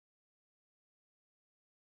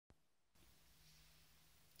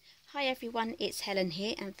Hi everyone, it's Helen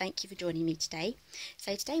here and thank you for joining me today.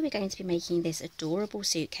 So today we're going to be making this adorable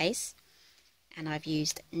suitcase, and I've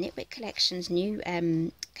used Knitwear Collection's new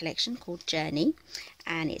collection called Journey,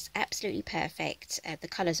 and it's absolutely perfect. The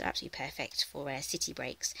colours are absolutely perfect for city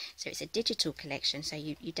breaks. So it's a digital collection, so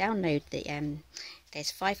you download the there's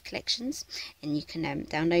 5 collections and you can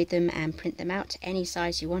download them and print them out to any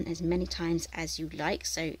size you want, as many times as you like,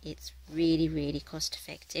 so it's really cost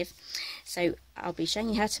effective. So I'll be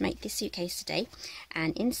showing you how to make this suitcase today,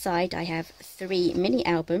 and inside I have 3 mini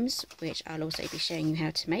albums which I'll also be showing you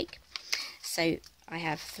how to make. So I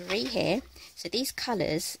have 3 here. So these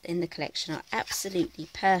colours in the collection are absolutely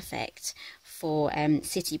perfect for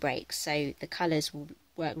city breaks. So the colours will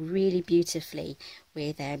work really beautifully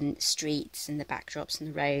with streets and the backdrops and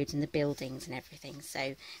the roads and the buildings and everything.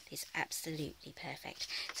 So it's absolutely perfect.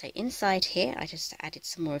 So inside here I just added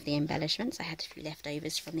some more of the embellishments. I had a few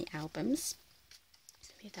leftovers from the albums.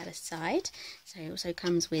 So move that aside. So it also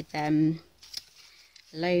comes with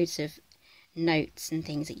loads of notes and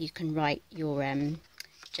things that you can write your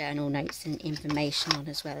journal notes and information on,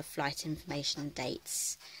 as well as flight information and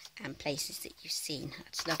dates and places that you've seen. I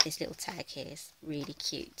just love this little tag here, it's really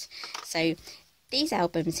cute. So these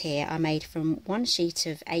albums here are made from 1 sheet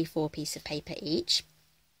of A4 piece of paper each,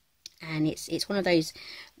 and it's one of those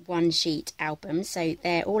 1 sheet albums, so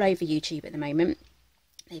they're all over YouTube at the moment.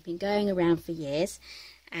 They've been going around for years,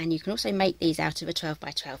 and you can also make these out of a 12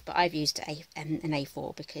 by 12, but I've used an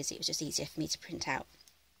A4 because it was just easier for me to print out.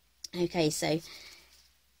 Okay, so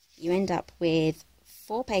you end up with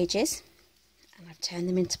 4 pages, and I've turned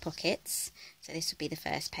them into pockets. So this will be the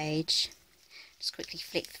first page. Just quickly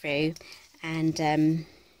flick through, and on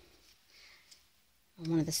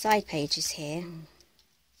one of the side pages here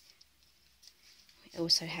we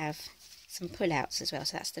also have some pull-outs as well.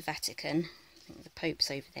 So that's the Vatican. I think the Pope's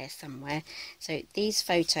over there somewhere. So these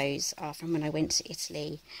photos are from when I went to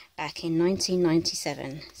Italy back in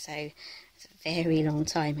 1997, so it's a very long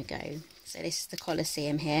time ago. So this is the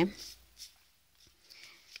Colosseum here.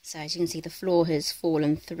 So as you can see, the floor has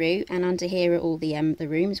fallen through, and under here are all the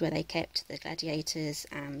rooms where they kept the gladiators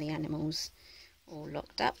and the animals all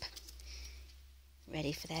locked up,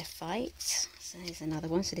 ready for their fight. So there's another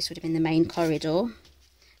one. So this would have been the main corridor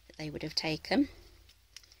that they would have taken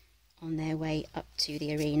on their way up to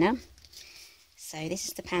the arena. So this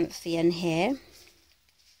is the Pantheon here,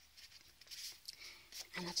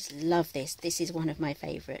 and I just love this. This is one of my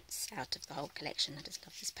favourites out of the whole collection. I just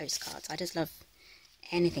love these postcards. I just love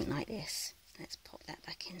anything like this. Let's pop that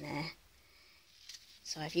back in there.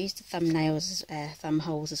 So I've used the thumbnails, thumb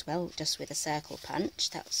holes as well, just with a circle punch.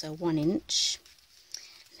 That's a 1 inch.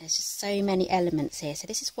 There's just so many elements here. So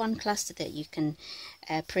this is one cluster that you can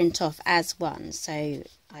print off as one. So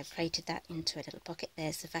I've created that into a little pocket.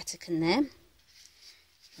 There's the Vatican there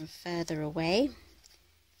from further away.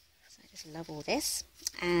 So I just love all this.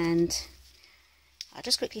 And I'll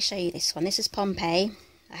just quickly show you this one. This is Pompeii.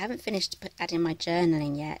 I haven't finished adding my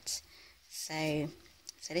journaling yet. So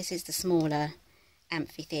this is the smaller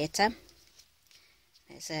amphitheatre.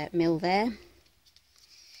 There's a mill there.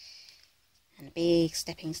 And a big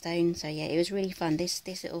stepping stone. So yeah, it was really fun. This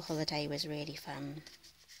little holiday was really fun.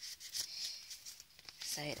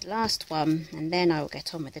 So the last one, and then I will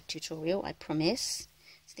get on with the tutorial, I promise.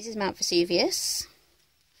 So this is Mount Vesuvius.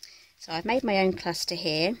 So I've made my own cluster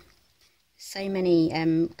here. So many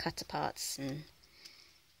cut aparts, and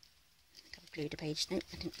I've glued a page. Nope,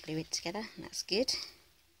 I didn't glue it together. That's good.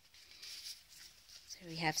 So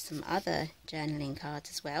we have some other journaling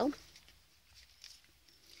cards as well.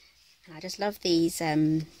 I just love these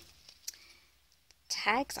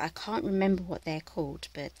tags. I can't remember what they're called,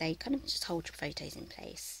 but they kind of just hold your photos in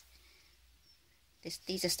place.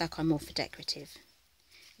 These are stuck on more for decorative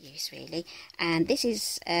use, really. And this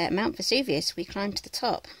is Mount Vesuvius. We climbed to the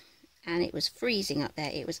top, and it was freezing up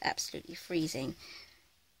there. It was absolutely freezing.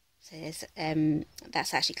 So there's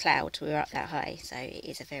that's actually cloud. We were up that high, so it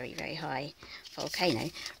is a very high volcano.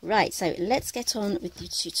 Right, so let's get on with the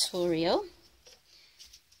tutorial.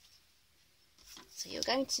 So you're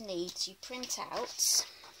going to need to print out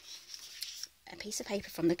a piece of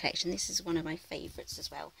paper from the collection. This is one of my favourites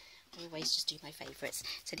as well. I always just do my favourites.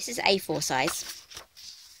 So this is A4 size.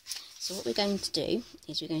 So what we're going to do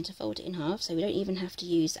is we're going to fold it in half, so we don't even have to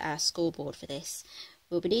use our scoreboard for this.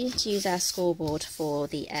 We'll be needing to use our scoreboard for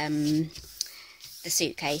the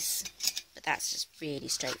suitcase, but that's just really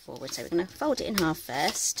straightforward. So we're going to fold it in half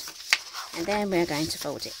first, and then we're going to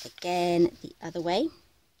fold it again the other way.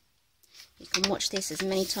 You can watch this as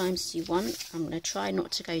many times as you want. I'm going to try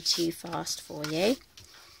not to go too fast for you.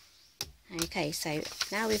 Okay, so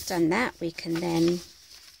now we've done that, we can then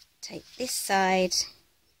take this side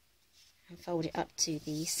and fold it up to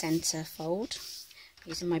the centre fold. I'm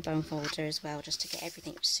using my bone folder as well, just to get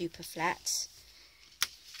everything super flat.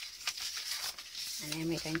 And then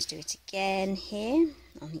we're going to do it again here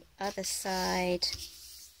on the other side.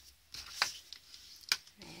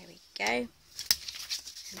 There we go.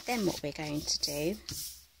 And then what we're going to do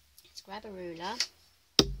is grab a ruler.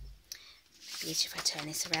 Maybe easier if I turn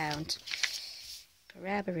this around.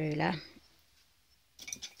 Grab a ruler.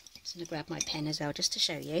 I'm just going to grab my pen as well, just to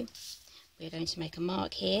show you. We're going to make a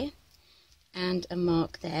mark here and a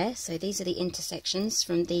mark there. So these are the intersections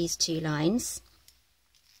from these two lines.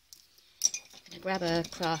 I'm going to grab a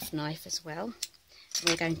craft knife as well. And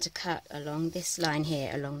we're going to cut along this line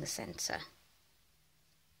here, along the centre.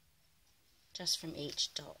 Just from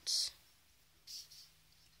each dot.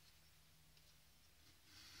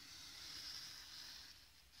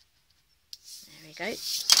 There we go.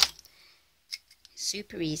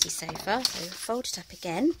 Super easy so far. So fold it up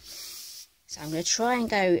again. So I'm going to try and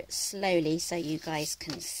go slowly so you guys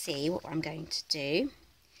can see what I'm going to do.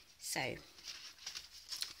 So I'm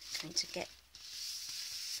going to get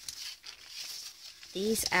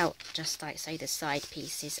these out just like so, the side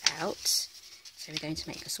pieces out. So we're going to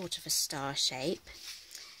make a sort of a star shape.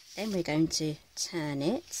 Then we're going to turn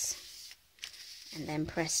it and then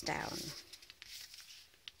press down.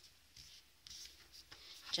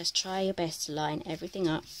 Just try your best to line everything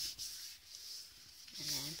up and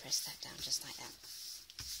then press that down just like that.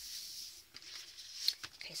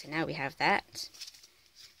 Okay, so now we have that.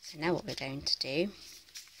 So now what we're going to do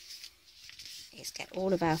is get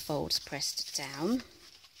all of our folds pressed down.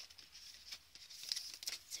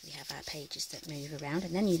 So we have our pages that move around,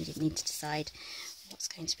 and then you need to decide what's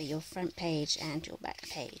going to be your front page and your back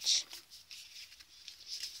page.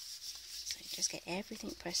 So just get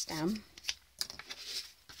everything pressed down.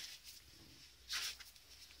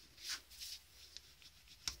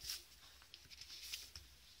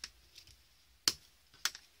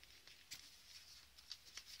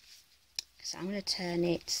 So I'm going to turn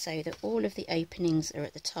it so that all of the openings are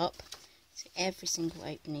at the top. So every single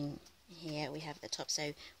opening here we have at the top.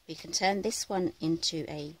 So we can turn this one into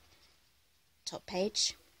a top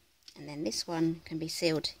page, and then this one can be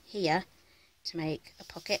sealed here to make a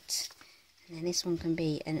pocket, and then this one can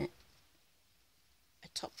be a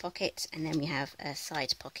top pocket, and then we have a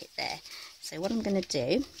side pocket there. So what I'm going to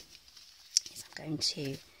do is I'm going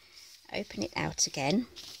to open it out again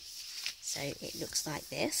so it looks like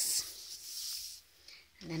this.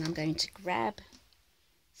 And then I'm going to grab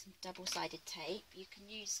some double-sided tape. You can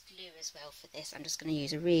use glue as well for this. I'm just going to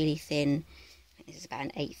use a really thin, I think this is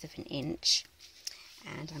about 1/8 of an inch.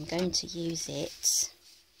 And I'm going to use it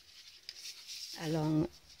along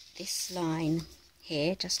this line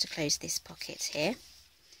here, just to close this pocket here.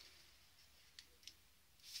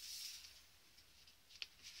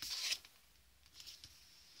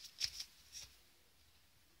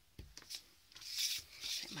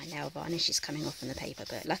 My nail varnish is coming off on the paper,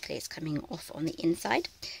 but luckily it's coming off on the inside,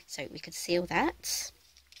 so we could seal that.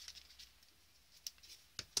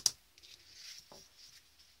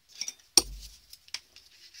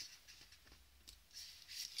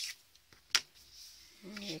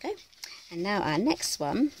 There we go. And now our next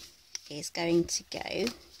one is going to go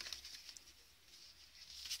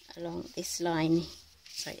along this line,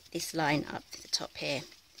 sorry, this line up to the top here.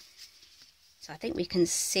 So I think we can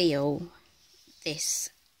seal this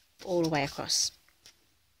all the way across.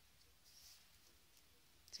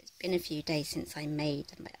 So it's been a few days since I made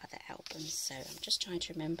my other albums, so I'm just trying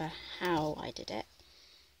to remember how I did it.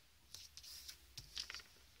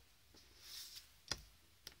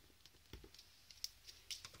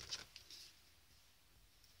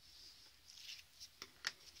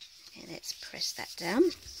 Okay, let's press that down,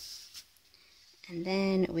 and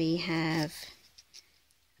then we have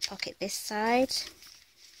a pocket this side,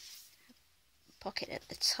 pocket at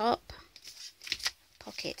the top,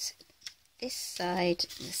 pocket this side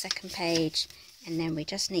and the second page, and then we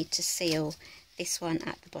just need to seal this one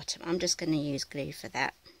at the bottom. I'm just going to use glue for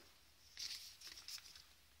that.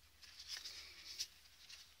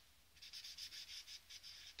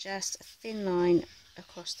 Just a thin line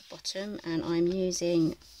across the bottom, and I'm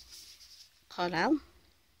using Collall.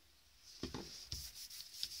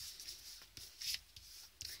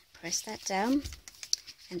 Press that down.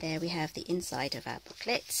 And there we have the inside of our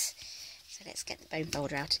booklet. So let's get the bone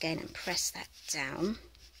folder out again and press that down.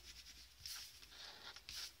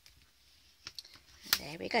 And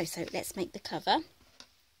there we go. So let's make the cover.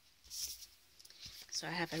 So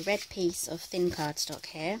I have a red piece of thin cardstock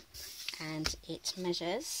here, and it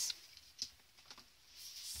measures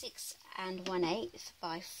 6 1/8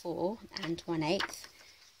 by 4 1/8.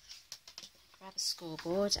 grab a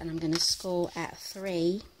scoreboard and I'm going to score at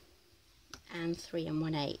 3 and 3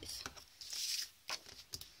 1/8.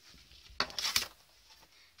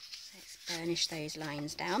 Let's burnish those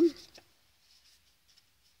lines down.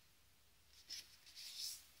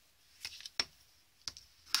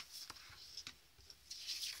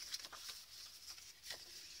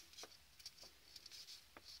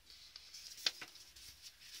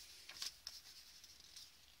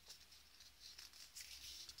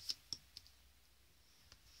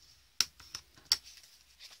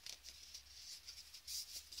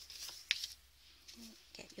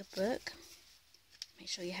 Get your book, make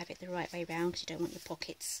sure you have it the right way round because you don't want your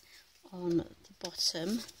pockets on the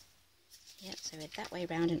bottom. Yep, so with that way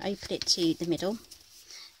round, and open it to the middle.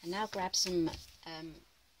 And now grab some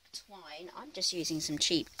twine. I'm just using some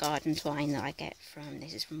cheap garden twine that I get from,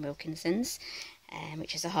 this is from Wilkinson's,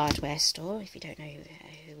 which is a hardware store if you don't know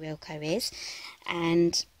who Wilko is.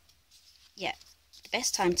 And yeah, the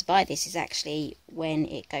best time to buy this is actually when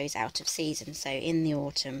it goes out of season, so in the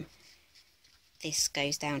autumn. This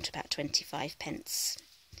goes down to about 25p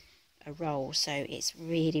a roll, so it's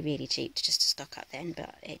really cheap just to stock up then,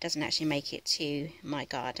 but it doesn't actually make it to my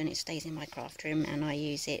garden. It stays in my craft room and I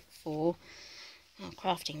use it for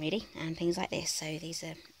crafting really and things like this. So these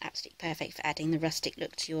are absolutely perfect for adding the rustic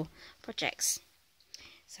look to your projects.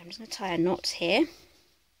 So I'm just going to tie a knot here.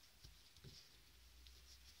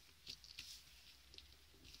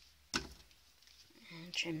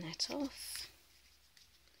 And trim that off.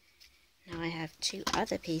 Now I have 2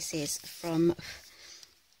 other pieces from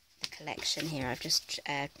the collection here. I've just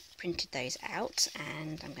printed those out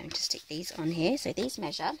and I'm going to stick these on here. So these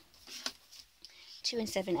measure 2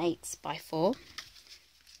 7/8 by 4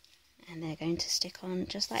 and they're going to stick on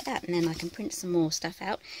just like that, and then I can print some more stuff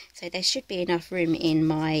out. So there should be enough room in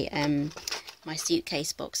my my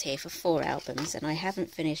suitcase box here for 4 albums, and I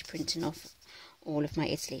haven't finished printing off all of my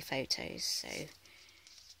Italy photos, so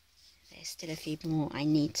there's still a few more I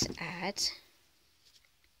need to add.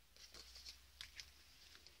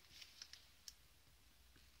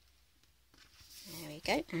 There we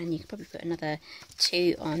go, and you can probably put another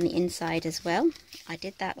 2 on the inside as well. I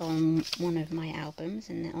did that on one of my albums,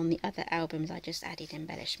 and then on the other albums I just added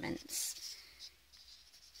embellishments.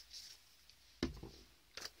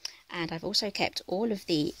 And I've also kept all of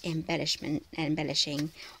the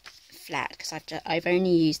embellishing flat because I've only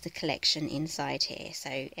used the collection inside here,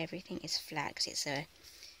 so everything is flat because it's a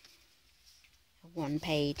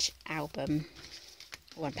 1-page album,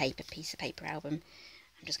 piece of paper album.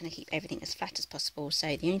 I'm just going to keep everything as flat as possible,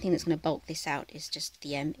 so the only thing that's going to bulk this out is just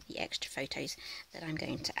the extra photos that I'm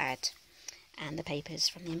going to add and the papers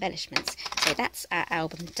from the embellishments. So that's our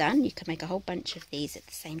album done. You can make a whole bunch of these at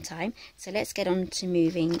the same time. So let's get on to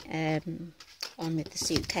moving on with the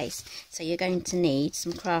suitcase. So you're going to need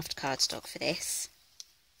some craft cardstock for this,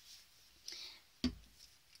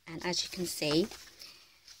 and as you can see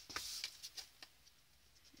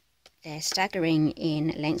they're staggering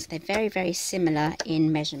in lengths. They're very similar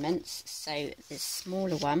in measurements. So the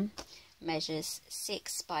smaller one measures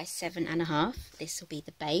 6 by 7.5. This will be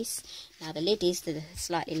the base. Now the lid is the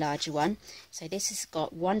slightly larger one, so this has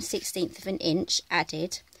got 1/16 of an inch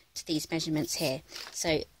added to these measurements here.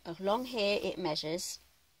 So along here it measures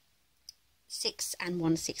 6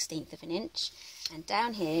 1/16 of an inch, and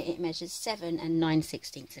down here it measures 7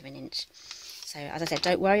 9/16 of an inch. So as I said,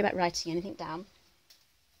 don't worry about writing anything down.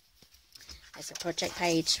 There's a project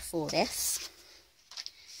page for this,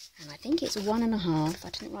 and I think it's 1.5. I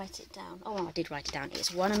didn't write it down. Oh, I did write it down.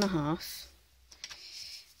 It's 1.5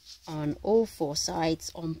 on all 4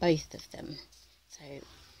 sides on both of them. So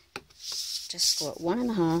just score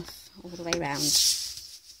 1.5 all the way round.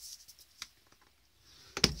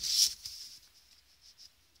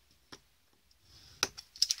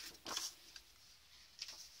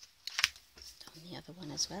 On the other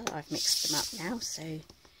one as well. I've mixed them up now, so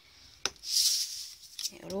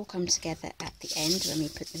it will all come together at the end when we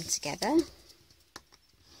put them together.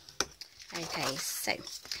 Okay, so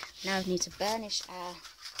now we need to burnish our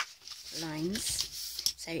lines.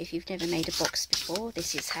 So if you've never made a box before,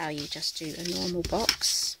 this is how you just do a normal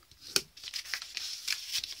box.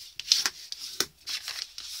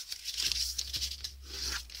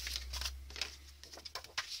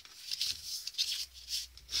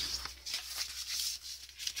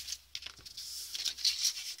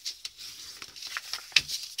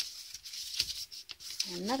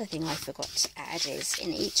 Another thing I forgot to add is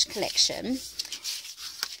in each collection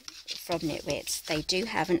from Knitwits they do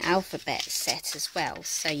have an alphabet set as well,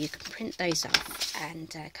 so you can print those off and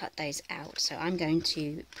cut those out. So I'm going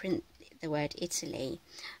to print the word Italy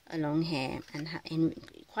along here and in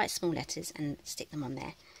quite small letters and stick them on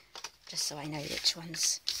there just so I know which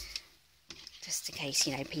ones, just in case,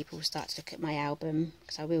 you know, people start to look at my album,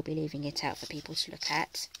 because I will be leaving it out for people to look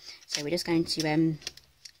at. So we're just going to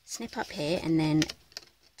snip up here and then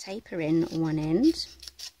taper in one end.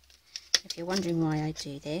 If you're wondering why I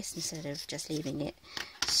do this instead of just leaving it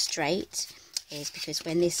straight, is because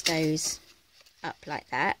when this goes up like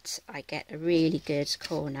that, I get a really good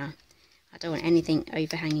corner. I don't want anything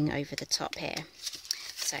overhanging over the top here.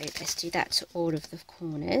 So let's do that to all of the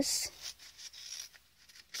corners.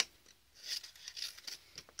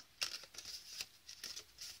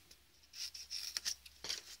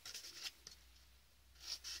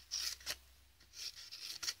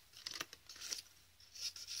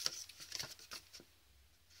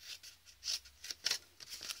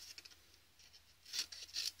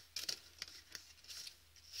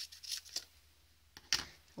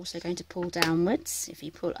 Also going to pull downwards. If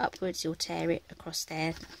you pull upwards, you'll tear it across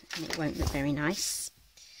there and it won't look very nice.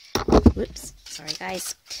 Whoops, sorry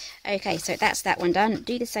guys. Okay, so that's that one done.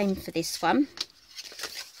 Do the same for this one.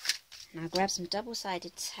 Now grab some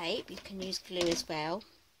double-sided tape. You can use glue as well.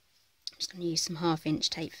 I'm just going to use some 1/2 inch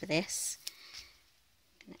tape for this.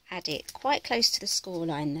 I'm going to add it quite close to the score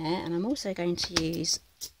line there, and I'm also going to use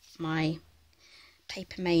my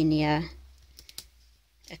Papermania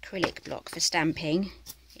acrylic block for stamping.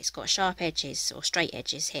 It's got sharp edges or straight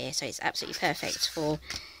edges here, so it's absolutely perfect for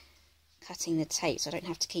cutting the tape, so I don't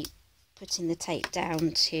have to keep putting the tape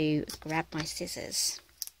down to grab my scissors.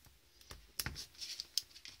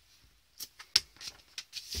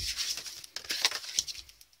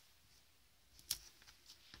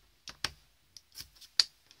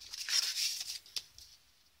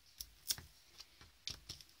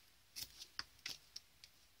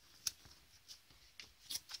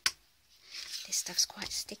 This stuff's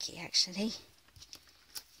quite sticky actually.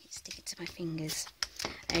 It's sticking to my fingers.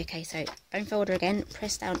 Okay, so bone folder again,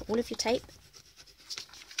 press down all of your tape.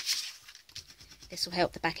 This will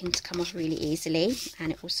help the backing to come off really easily,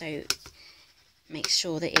 and it also makes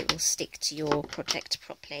sure that it will stick to your project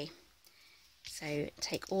properly. So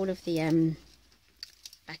take all of the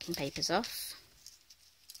backing papers off.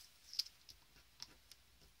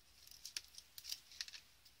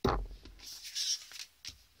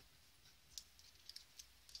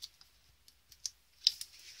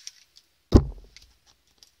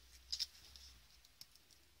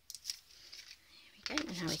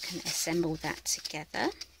 And now we can assemble that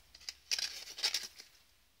together.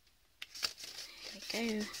 There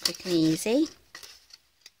we go, quick and easy.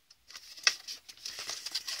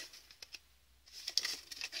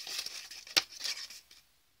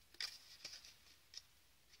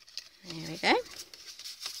 There we go.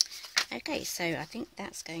 Okay, so I think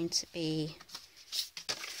that's going to be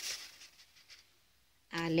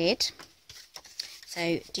our lid.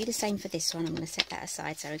 So do the same for this one. I'm going to set that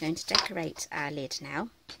aside. So we're going to decorate our lid now.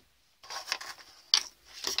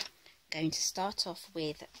 Going to start off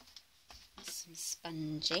with some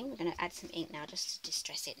sponging. We're going to add some ink now just to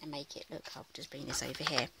distress it and make it look. I'll just bring this over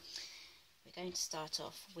here. We're going to start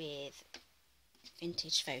off with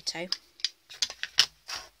Vintage Photo.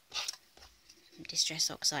 Distress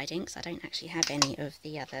Oxide inks. I don't actually have any of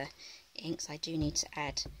the other inks. I do need to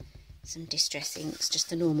add some distress inks, just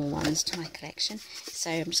the normal ones, to my collection. So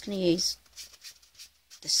I'm just going to use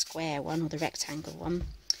the square one or the rectangle one.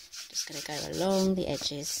 I'm just going to go along the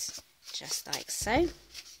edges just like so,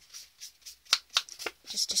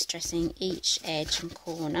 just distressing each edge and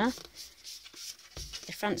corner.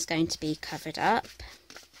 The front's going to be covered up,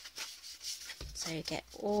 so get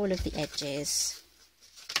all of the edges.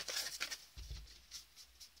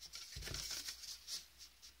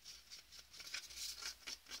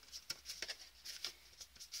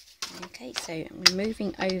 Okay, so I'm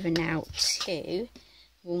moving over now to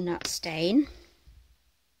Walnut stain.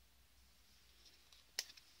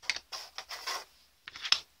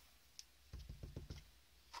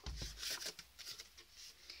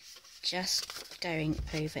 Just going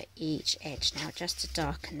over each edge now, just to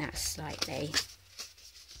darken that slightly.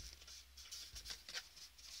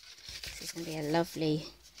 This is going to be a lovely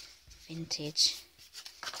vintage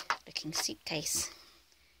looking suitcase.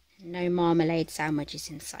 No marmalade sandwiches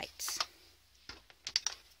in sight.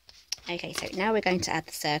 Okay, so now we're going to add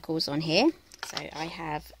the circles on here. So I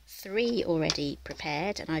have 3 already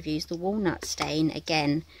prepared, and I've used the walnut stain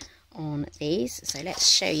again on these. So let's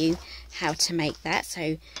show you how to make that.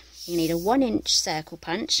 So you need a 1-inch circle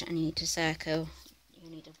punch, and you need a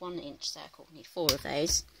 1-inch circle. You need 4 of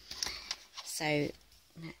those. So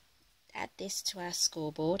I'm going to add this to our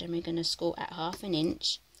scoreboard, and we're going to score at 1/2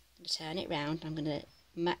 inch. I'm going to turn it round. I'm going to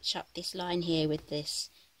match up this line here with this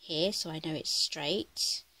here, so I know it's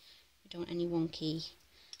straight. We don't want any wonky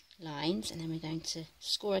lines, and then we're going to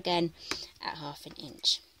score again at 1/2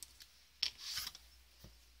 inch.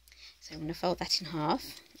 So I'm going to fold that in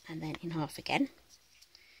half and then in half again.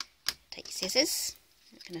 Take your scissors,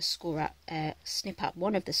 I'm going to score up, snip up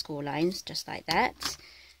one of the score lines just like that,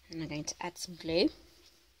 and I'm going to add some glue.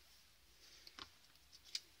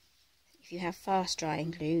 If you have fast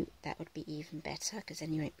drying glue, that would be even better, because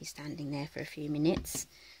then you won't be standing there for a few minutes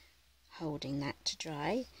holding that to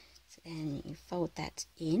dry. So then you fold that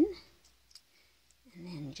in and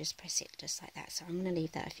then you just press it just like that. So I'm going to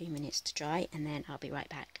leave that a few minutes to dry and then I'll be right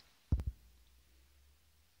back.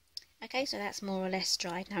 Okay, so that's more or less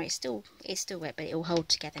dried. Now it's still wet, but it will hold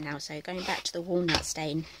together now. So going back to the walnut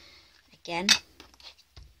stain again,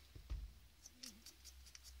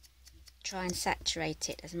 try and saturate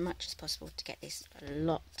it as much as possible to get this a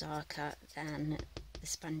lot darker than the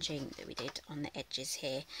sponging that we did on the edges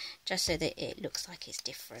here, just so that it looks like it's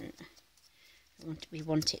different. We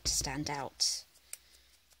want it to stand out.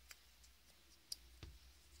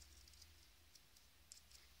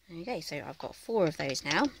 Okay, so I've got 4 of those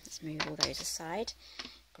now. Let's move all those aside.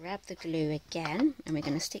 Grab the glue again, and we're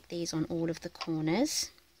going to stick these on all of the corners.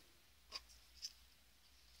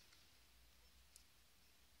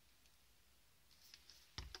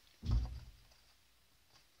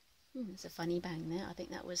 There's a funny bang there. I think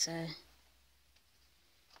that was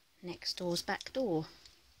next door's back door.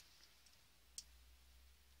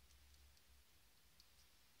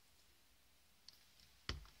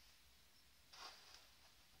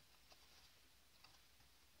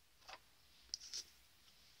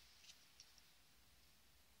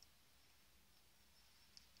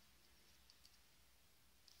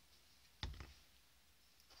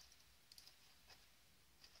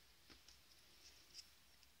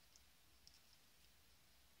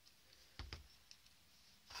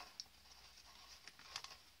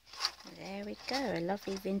 There we go, a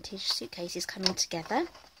lovely vintage suitcase is coming together.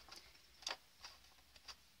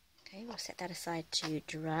 Okay, we'll set that aside to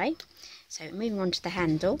dry. So moving on to the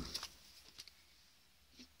handle,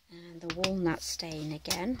 and the walnut stain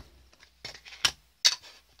again.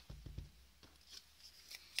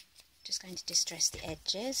 Just going to distress the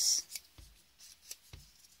edges.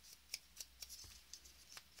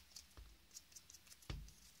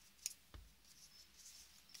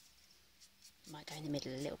 Might go in the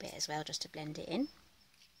middle a little bit as well, just to blend it in.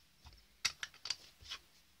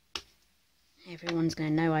 Everyone's going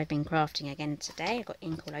to know I've been crafting again today. I've got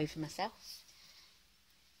ink all over myself.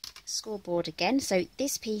 Scoreboard again. So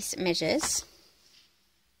this piece measures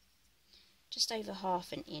just over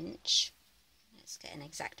 1/2 inch. Let's get an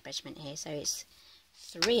exact measurement here. So it's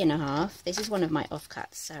 3.5. This is one of my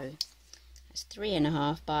offcuts, so it's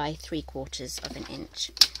 3.5 by 3/4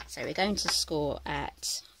 inch. So we're going to score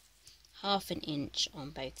at 1/2 inch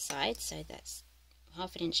on both sides, so that's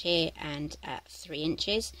 1/2 inch here and at 3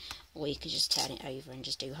 inches, or you could just turn it over and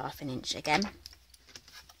just do 1/2 inch again.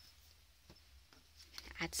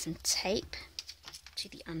 Add some tape to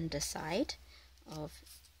the underside of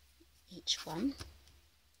each one.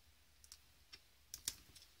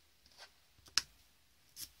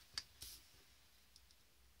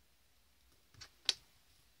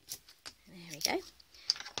 There we go.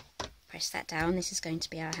 Press that down. This is going to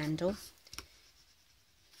be our handle.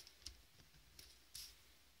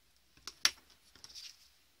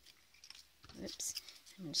 Oops.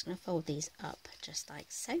 I'm just going to fold these up just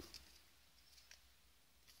like so.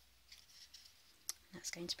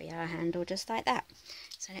 That's going to be our handle just like that.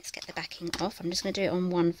 So let's get the backing off. I'm just going to do it on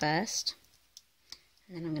one first,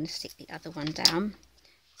 and then I'm going to stick the other one down.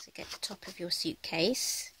 So get the top of your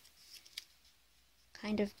suitcase,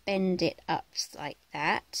 kind of bend it up like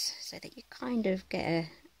that, so that you kind of get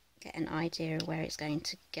an idea of where it's going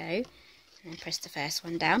to go, and then press the first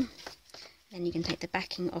one down. Then you can take the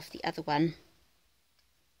backing off the other one.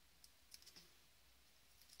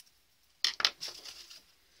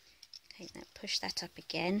 Okay, now push that up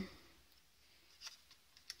again.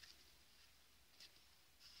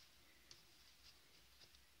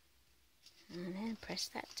 And then press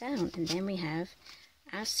that down, and then we have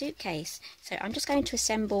our suitcase. So I'm just going to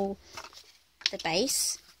assemble the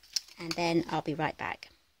base, and then I'll be right back.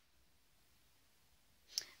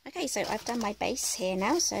 Okay, so I've done my base here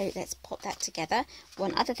now, so let's put that together.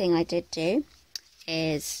 One other thing I did do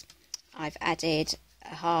is I've added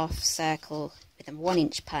a half circle with a 1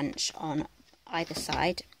 inch punch on either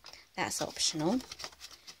side. That's optional.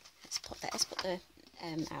 Let's put the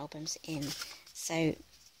albums in. So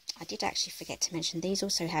I did actually forget to mention, these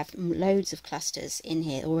also have loads of clusters in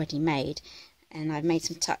here already made, and I've made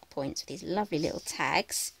some tuck points with these lovely little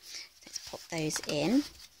tags. Let's pop those in.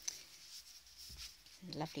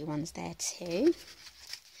 Lovely ones there too.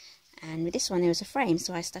 And with this one there was a frame,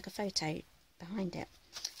 so I stuck a photo behind it.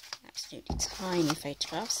 Absolutely tiny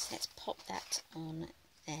photographs. Let's pop that on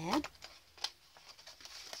there.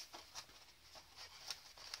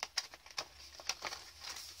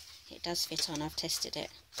 It does fit on, I've tested it.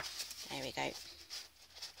 There we go.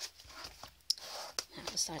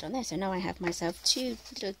 Have the side on there. So now I have myself two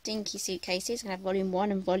little dinky suitcases. I'm going to have volume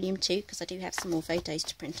 1 and volume 2 because I do have some more photos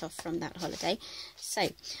to print off from that holiday. So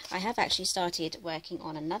I have actually started working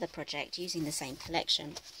on another project using the same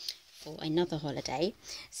collection for another holiday.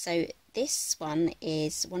 So this one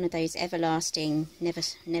is one of those everlasting,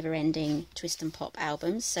 never ending twist and pop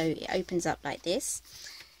albums. So it opens up like this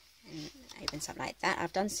and opens up like that.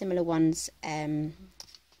 I've done similar ones on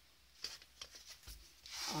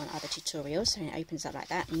other tutorials, so it opens up like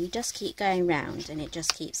that, and you just keep going round and it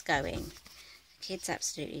just keeps going. Kids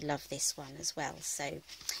absolutely love this one as well. So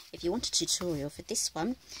if you want a tutorial for this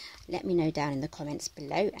one, let me know down in the comments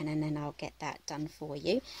below, and then I'll get that done for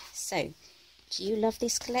you. So do you love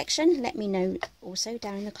this collection? Let me know also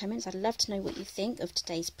down in the comments. I'd love to know what you think of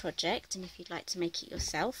today's project and if you'd like to make it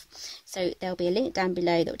yourself. So there'll be a link down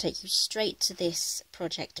below that will take you straight to this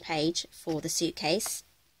project page for the suitcase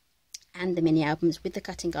and the mini albums with the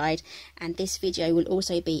cutting guide, and this video will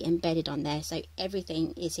also be embedded on there, so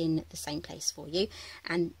everything is in the same place for you.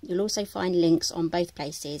 And you'll also find links on both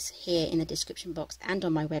places here in the description box and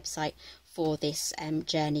on my website for this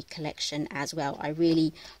journey collection as well. I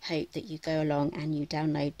really hope that you go along and you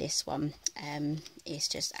download this one. It's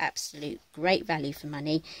just absolute great value for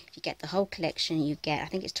money. If you get the whole collection, you get, I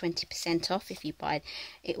think it's 20% off if you buy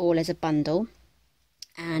it all as a bundle.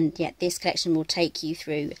 And yet this collection will take you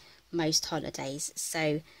through most holidays.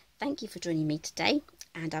 So thank you for joining me today,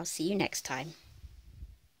 and I'll see you next time.